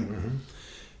moderne hjem,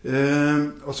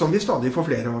 og som vi stadig får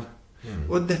flere av.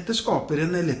 Og dette skaper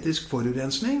en elektrisk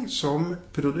forurensning som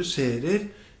produserer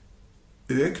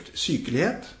økt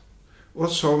sykelighet, og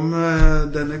som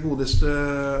denne godeste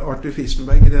Arthur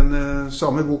Firstenberg i den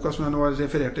samme boka som jeg nå har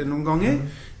referert til noen ganger,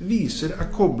 viser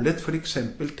koblet for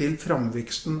eksempel til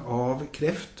framveksten av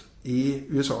kreft i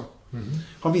USA.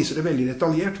 Han viser det veldig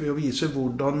detaljert ved å vise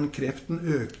hvordan kreften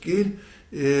øker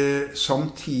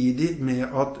samtidig med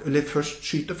eller først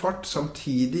skyter fart,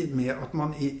 samtidig med at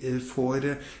man får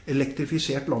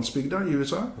elektrifisert landsbygda i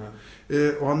USA.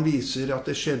 Og han viser at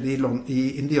det skjedde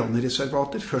i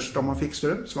indianerreservater, først da man fikk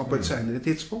strøm, som var på et senere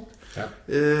tidspunkt.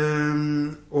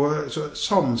 Og så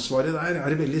samsvaret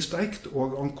der veldig sterkt,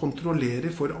 og han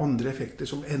kontrollerer for andre effekter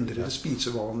som endrer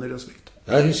spisevaner og slikt.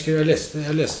 Jeg husker jeg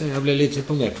leste, jeg ble litt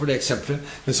imponert for det eksempelet,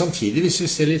 men samtidig, hvis vi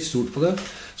ser litt stort på det,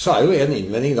 så jo en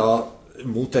innvending da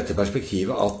mot dette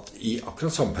perspektivet at i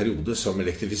akkurat samme periode som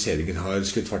elektrifiseringen har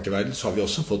skutt fart i verden, så har vi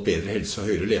også fått bedre helse og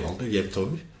høyere levealder jevnt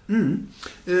over.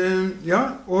 Ja,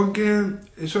 og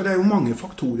så det jo mange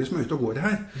faktorer som ute og går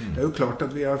her. Det jo klart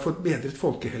at vi har fått bedret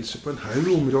folkehelse på en haug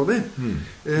områder.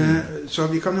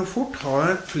 Så vi kan jo fort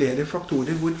ha flere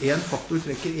faktorer hvor en faktor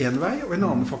trekker en vei, og en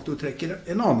annen faktor trekker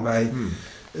en annen vei.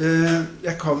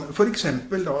 Jeg kan for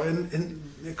eksempel da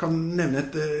jeg kan nevne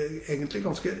et egentlig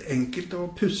ganske enkelt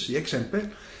og pussig eksempel.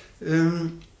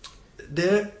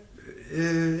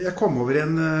 Jeg kom over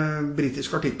en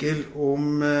britisk artikkel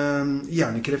om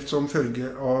hjernekreft som følge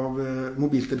av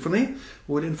mobiltelefoni,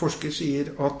 hvor en forsker sier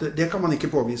at det kan man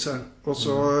ikke påvise. Og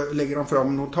så legger han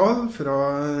fram noen tall fra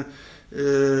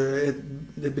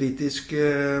det britiske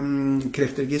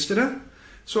kreftregisteret,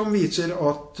 som viser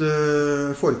at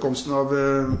forekomsten av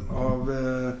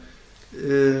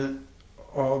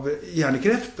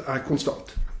hjernekreft konstant.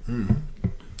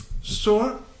 Så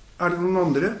det noen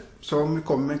andre som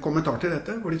kommer med en kommentar til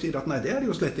dette, hvor de sier at nei, det det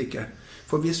jo slett ikke.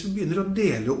 For hvis vi begynner å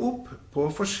dele opp på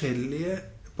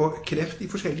kreft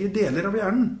i forskjellige deler av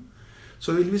hjernen, så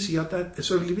vil vi si at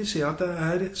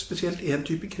det spesielt en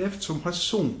type kreft som har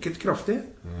sunket kraftig,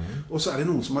 og så det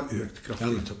noen som har økt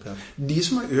kraftig. De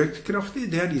som har økt kraftig,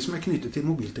 det de som knyttet til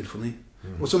mobiltelefoni,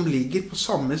 og som ligger på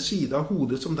samme side av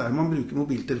hodet som der man bruker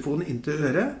mobiltelefonen inntil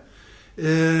øret,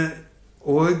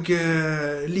 og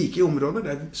like i områder,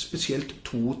 det spesielt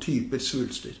 2 typer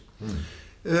svulster.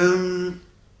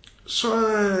 Så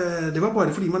det var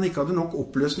bare fordi man ikke hadde nok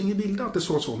oppløsning i bildet at det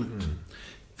så sånn ut.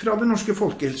 Fra det norske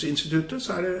Folkehelseinstituttet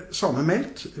så det samme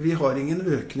meldt. Vi har ingen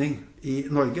økning i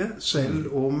Norge,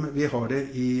 selv om vi har det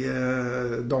i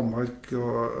Danmark,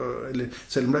 eller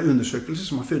selv om det undersøkelser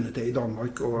som har funnet det i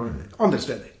Danmark og andre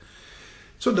steder.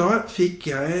 Så da fikk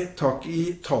jeg tak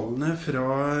i tallene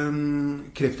fra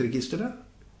kreftregisteret,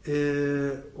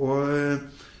 og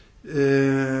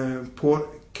på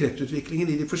kreftutviklingen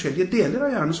i de forskjellige deler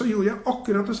av hjernen så gjorde jeg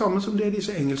akkurat det samme som det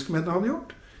disse engelskmennene hadde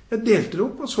gjort. Jeg delte det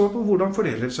opp og så på hvordan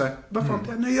fordeler det seg. Da fant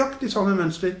jeg nøyaktig samme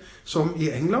mønster som i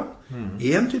England.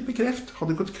 En type kreft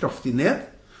hadde gått kraftig ned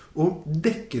og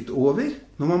dekket over,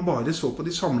 når man bare så på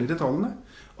de samlede tallene,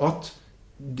 at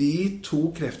de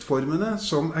 2 kreftformene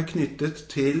som knyttet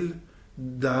til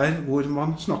der hvor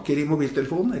man snakker i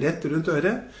mobiltelefonen, rett rundt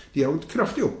øret, de har gått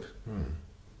kraftig opp.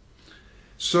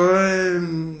 Så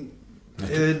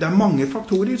det mange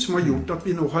faktorer som har gjort at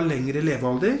vi nå har lengre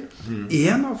levealder.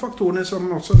 En av faktorene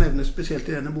som også nevnes spesielt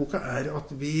i denne boka at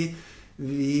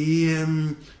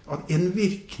at en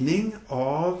virkning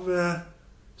av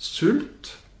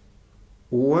sult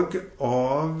og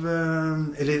av,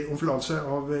 eller om forlatelse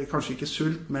av kanskje ikke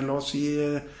sult, men la oss si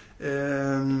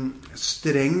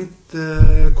strengt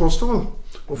kosthold,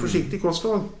 og forsiktig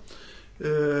kosthold,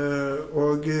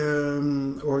 og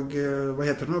hva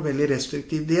heter det nå, veldig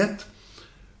restriktiv diett,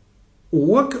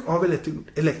 og av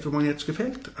elektromagnetiske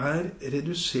felt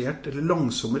redusert eller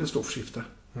langsommere stoffskifte.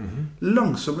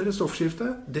 Langsommere stoffskifte,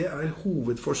 det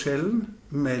hovedforskjellen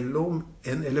mellom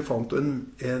en elefant og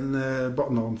en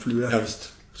bananflue. Ja, visst.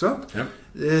 Ja.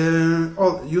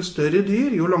 Jo større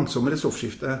dyr, jo langsommere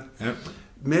stoffskifte. Ja.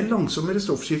 Med langsommere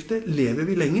stoffskifte lever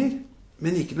vi lenger,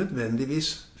 men ikke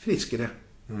nødvendigvis friskere.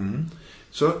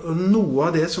 Så noe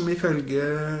av det som ifølge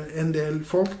en del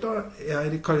folk da,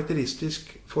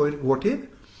 karakteristisk for vår tid,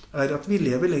 at vi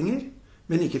lever lenger,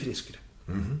 men ikke friskere.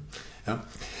 Ja.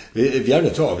 Vi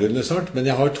nødt til å avrunde snart, men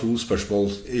jeg har 2 spørsmål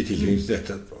i tilknytning til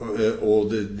dette,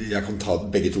 og jeg kan ta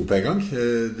begge 2 på en gang.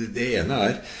 Det ene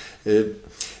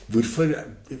hvorfor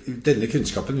denne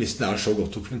kunnskapen, hvis den så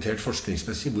godt dokumentert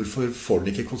forskningsmessig, hvorfor får den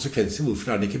ikke konsekvenser,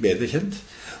 hvorfor den ikke bedre kjent?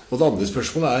 Og det andre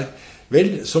spørsmålet vel,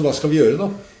 så hva skal vi gjøre da?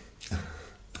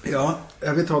 Ja,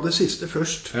 jeg vil ta det siste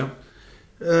først. Ja.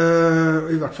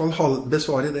 I hvert fall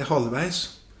besvare det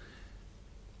halvveis.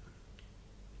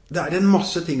 Det en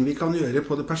masse ting vi kan gjøre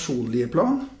på det personlige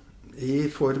plan, i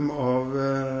form av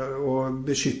å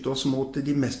beskytte oss mot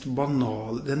den mest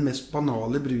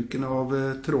banale bruken av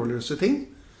trådløse ting.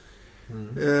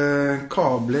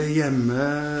 Kable hjemme,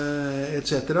 etc.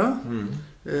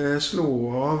 Slå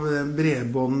av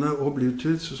bredbåndet og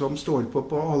Bluetooth som står på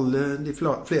alle de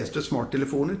fleste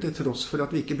smarttelefoner, til tross for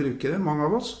at vi ikke bruker det, mange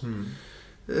av oss.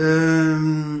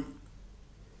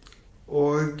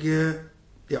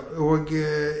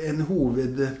 En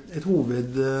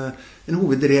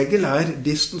hovedregel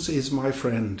 «Distance is my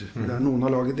friend». Der noen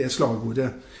har laget det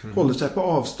slagordet. Holde seg på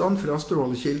avstand fra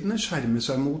strålekildene, skjerme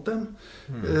seg mot dem.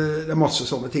 Det masse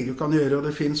sånne ting du kan gjøre, og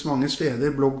det finnes mange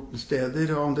steder,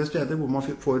 bloggsteder og andre steder, hvor man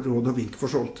får råd og vink for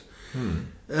solgt.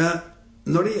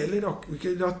 Når det gjelder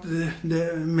det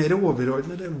mer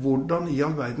overordnede, hvordan i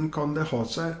all verden kan det ha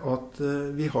seg at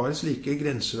vi har slike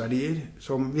grenseverdier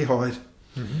som vi har?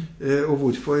 Og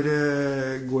hvorfor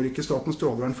går ikke Statens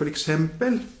strålevern for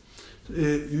eksempel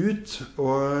ut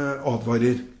og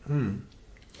advarer?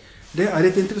 Det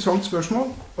et interessant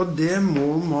spørsmål, og det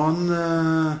må man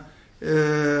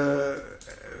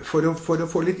for å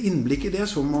få litt innblikk i det,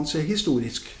 så må man se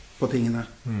historisk på tingene.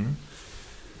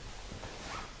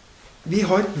 Vi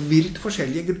har vilt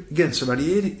forskjellige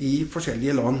grenseverdier i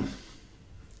forskjellige land.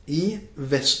 I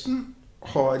Vesten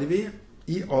har vi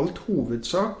i alt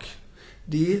hovedsak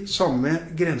de samme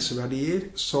grenseverdier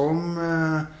som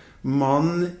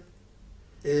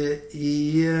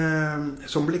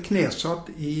som ble knesatt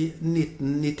i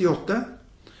 1998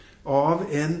 av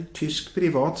en tysk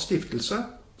privat stiftelse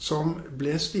som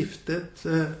ble stiftet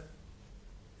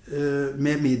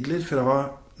med midler fra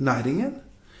næringen,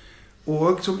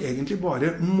 og som egentlig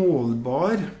bare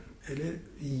målbar, eller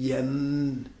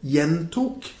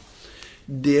gjentok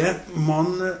det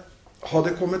man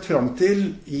hadde kommet fram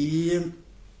til i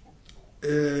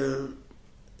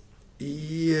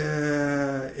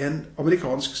en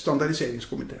amerikansk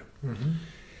standardiseringskomité.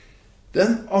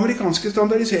 Den amerikanske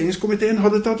standardiseringskomiteen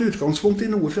hadde tatt utgangspunkt i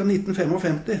noe fra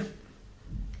 1955,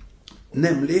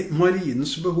 nemlig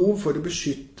marinens behov for å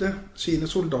beskytte sine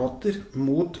soldater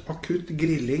mot akutt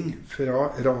grilling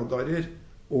fra radarer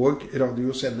og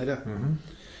radiosendere.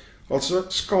 Altså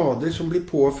skader som blir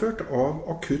påført av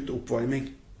akutt oppvarming.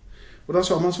 Og da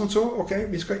sa man som så, ok,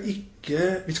 vi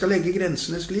skal legge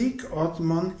grensene slik at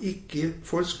man ikke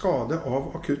får skade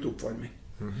av akutt oppvarming.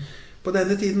 På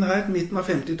denne tiden her, midten av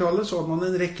 50-tallet, så hadde man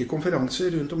en rekke konferanser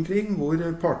rundt omkring, hvor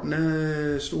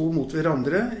partene sto mot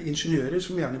hverandre, ingeniører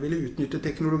som gjerne ville utnytte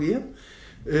teknologien,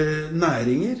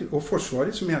 næringer og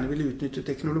forsvaret som gjerne ville utnytte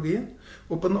teknologien,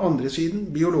 og på den andre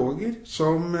siden biologer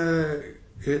som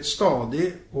stadig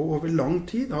og over lang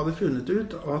tid hadde funnet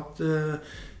ut at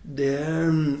det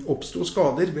oppstod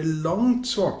skader ved langt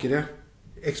svakere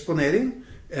eksponering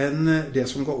enn det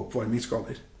som ga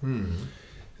oppvarmingsskader.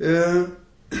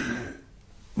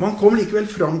 Man kom likevel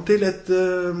fram til et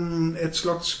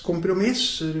slags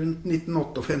kompromiss rundt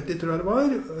 1958, tror jeg det var,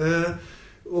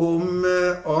 om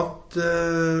at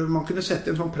man kunne sette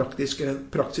en sånn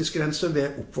praksisgrense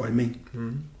ved oppvarming.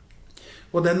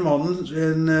 Og den mannen,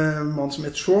 en mann som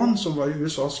het Sean, som var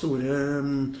USAs store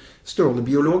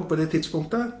strålebiolog på det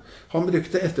tidspunktet, han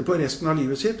brukte etterpå resten av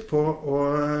livet sitt på å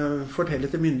fortelle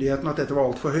til myndighetene at dette var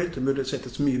alt for høyt, det burde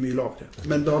settes mye, mye lavere.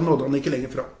 Men da nådde han ikke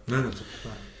lenger fra.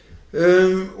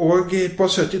 Og på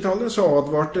 70-tallet så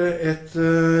advarte et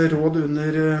råd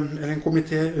eller en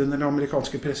komité under den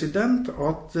amerikanske president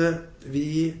at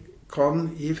vi kan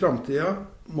i fremtiden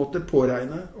måtte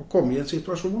påregne å komme i en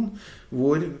situasjon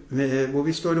hvor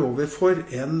vi står overfor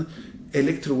en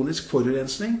elektronisk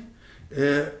forurensning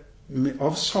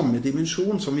av samme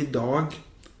dimensjon som i dag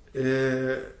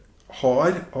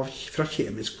har fra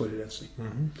kjemisk forurensning.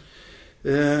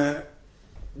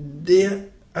 Det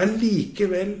har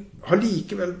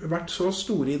likevel vært så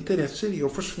store interesser i å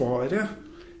forsvare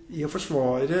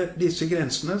disse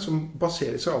grensene, som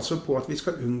baserer seg altså på at vi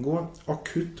skal unngå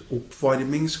akutt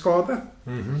oppvarmingsskade,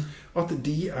 at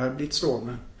de er blitt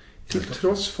stående. Til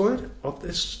tross for at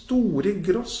det store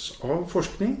gross av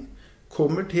forskning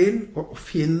kommer til og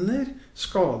finner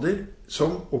skader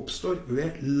som oppstår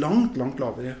ved langt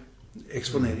lavere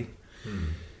eksponering.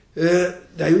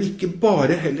 Det er jo ikke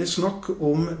bare heller snakk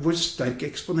om hvor sterk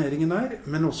eksponeringen er,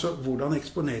 men også hvordan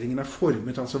eksponeringen er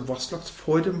formet. Altså hva slags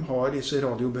form har disse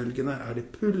radiobølgene? Er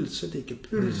det pulset, ikke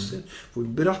pulser? Hvor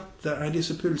bratte er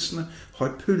disse pulsene?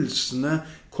 Har pulsene,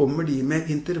 kommer de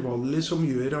med intervaller som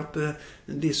gjør at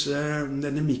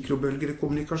denne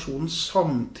mikrobølgekommunikasjonen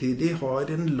samtidig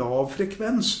har en lav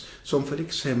frekvens, som for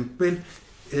eksempel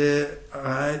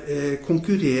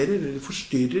konkurrerer eller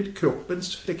forstyrrer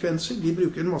kroppens frekvenser. Vi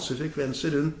bruker en masse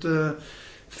frekvenser rundt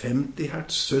 50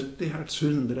 Hz, 70 Hz,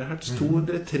 100 Hz,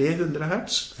 200, 300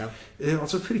 Hz.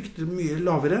 Altså fryktelig mye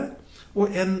lavere.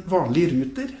 Og en vanlig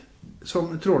ruter,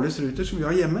 som trådløs ruter som vi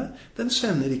har hjemme, den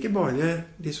sender ikke bare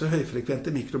disse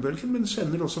høyfrekvente mikrobølgene, men den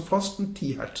sender også fast en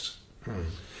 10 Hz.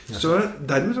 Så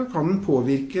dermed så kan den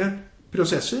påvirke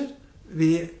prosesser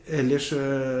vi ellers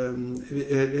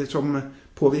som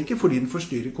påvirker fordi den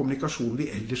forstyrrer kommunikasjonen vi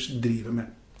ellers driver med.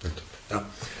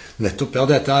 Nettopp. Ja,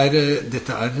 dette er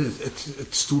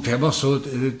et stort tema, så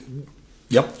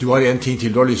ja, du har en ting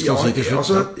til du har lyst til å si til slutt.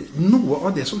 Altså, noe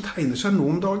av det som tegner seg nå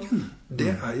om dagen,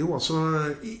 det er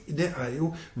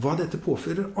jo hva dette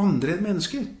påfører andre enn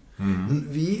mennesker.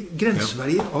 Vi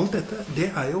grenseveier alt dette.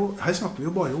 Her snakker vi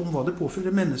jo bare om hva det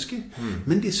påfører mennesker.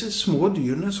 Men disse små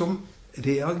dyrene som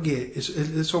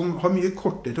har mye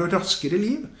kortere og raskere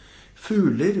liv,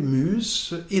 fugler, mus,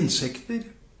 insekter,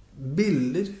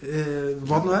 biller,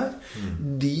 hva det er,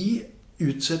 de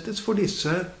utsettes for disse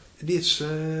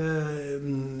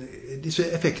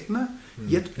effektene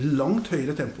i et langt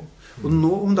høyere tempo. Og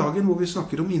nå om dagen hvor vi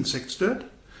snakker om insektdød,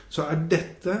 så er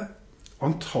dette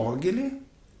antagelig,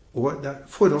 og det er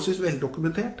forholdsvis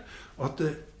veldokumentert, at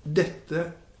dette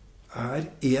er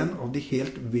en av de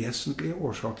helt vesentlige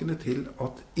årsakene til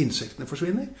at insektene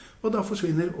forsvinner, og da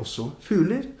forsvinner også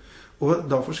fugler, og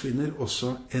da forsvinner også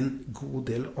en god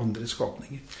del andre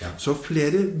skapninger. Så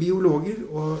flere biologer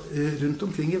rundt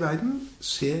omkring i verden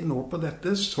ser nå på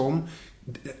dette som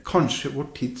kanskje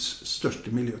vår tids største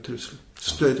miljøtrussel.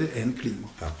 Større enn klima.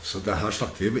 Så her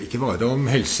snakker vi ikke bare om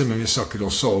helse, men vi snakker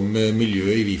også om miljø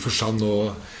i vid forstand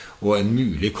og en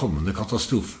mulig kommende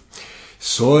katastrofe.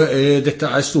 Så dette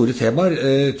er store temaer.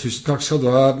 Tusen takk skal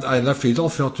du ha, Einar Flyrdal,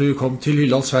 for at du kom til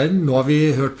Hylands verden. Nå har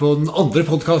vi hørt på den andre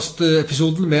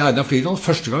podcast-episoden med Einar Flyrdal.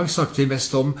 Første gang snakket vi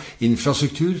mest om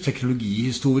infrastruktur,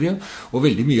 teknologihistorie, og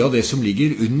veldig mye av det som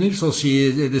ligger under, så å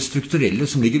si det strukturelle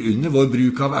som ligger under vår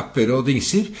bruk av apper og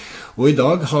dingser. Og i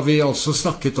dag har vi altså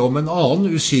snakket om en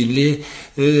annen usynlig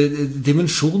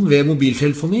dimensjon ved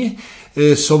mobiltelefoni,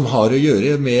 som har å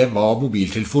gjøre med hva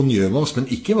mobiltelefonen gjør med oss, men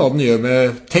ikke hva den gjør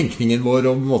med tenkningen vår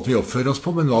og måten vi oppfører oss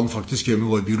på, men hva den faktisk gjør med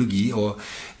vår biologi og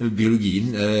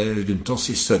biologien rundt oss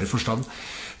i større forstand.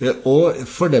 Og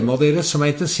for dem av dere som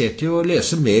er interessert i å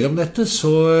lese mer om dette,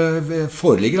 så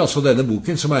foreligger altså denne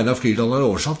boken som Einar Flyrdal har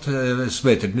oversatt, som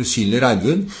heter Den usynlige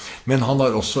regnbuen, men han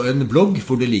har også en blogg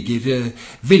hvor det ligger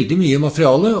veldig mye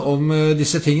materiale om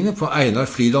disse tingene på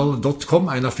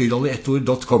einarflydal.com,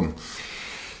 einarflydal.com.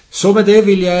 Så med det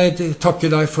vil jeg takke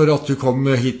deg for at du kom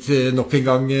hit nok en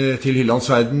gang til Hylands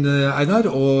verden,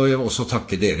 Einar, og jeg vil også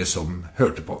takke dere som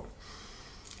hørte på.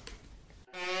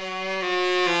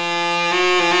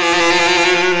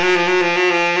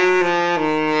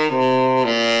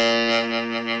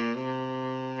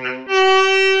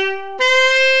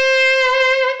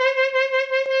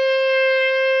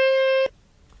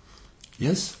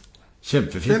 Yes,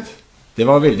 kjempefint. Det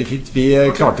var veldig fint. Vi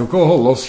klarte jo ikke å holde oss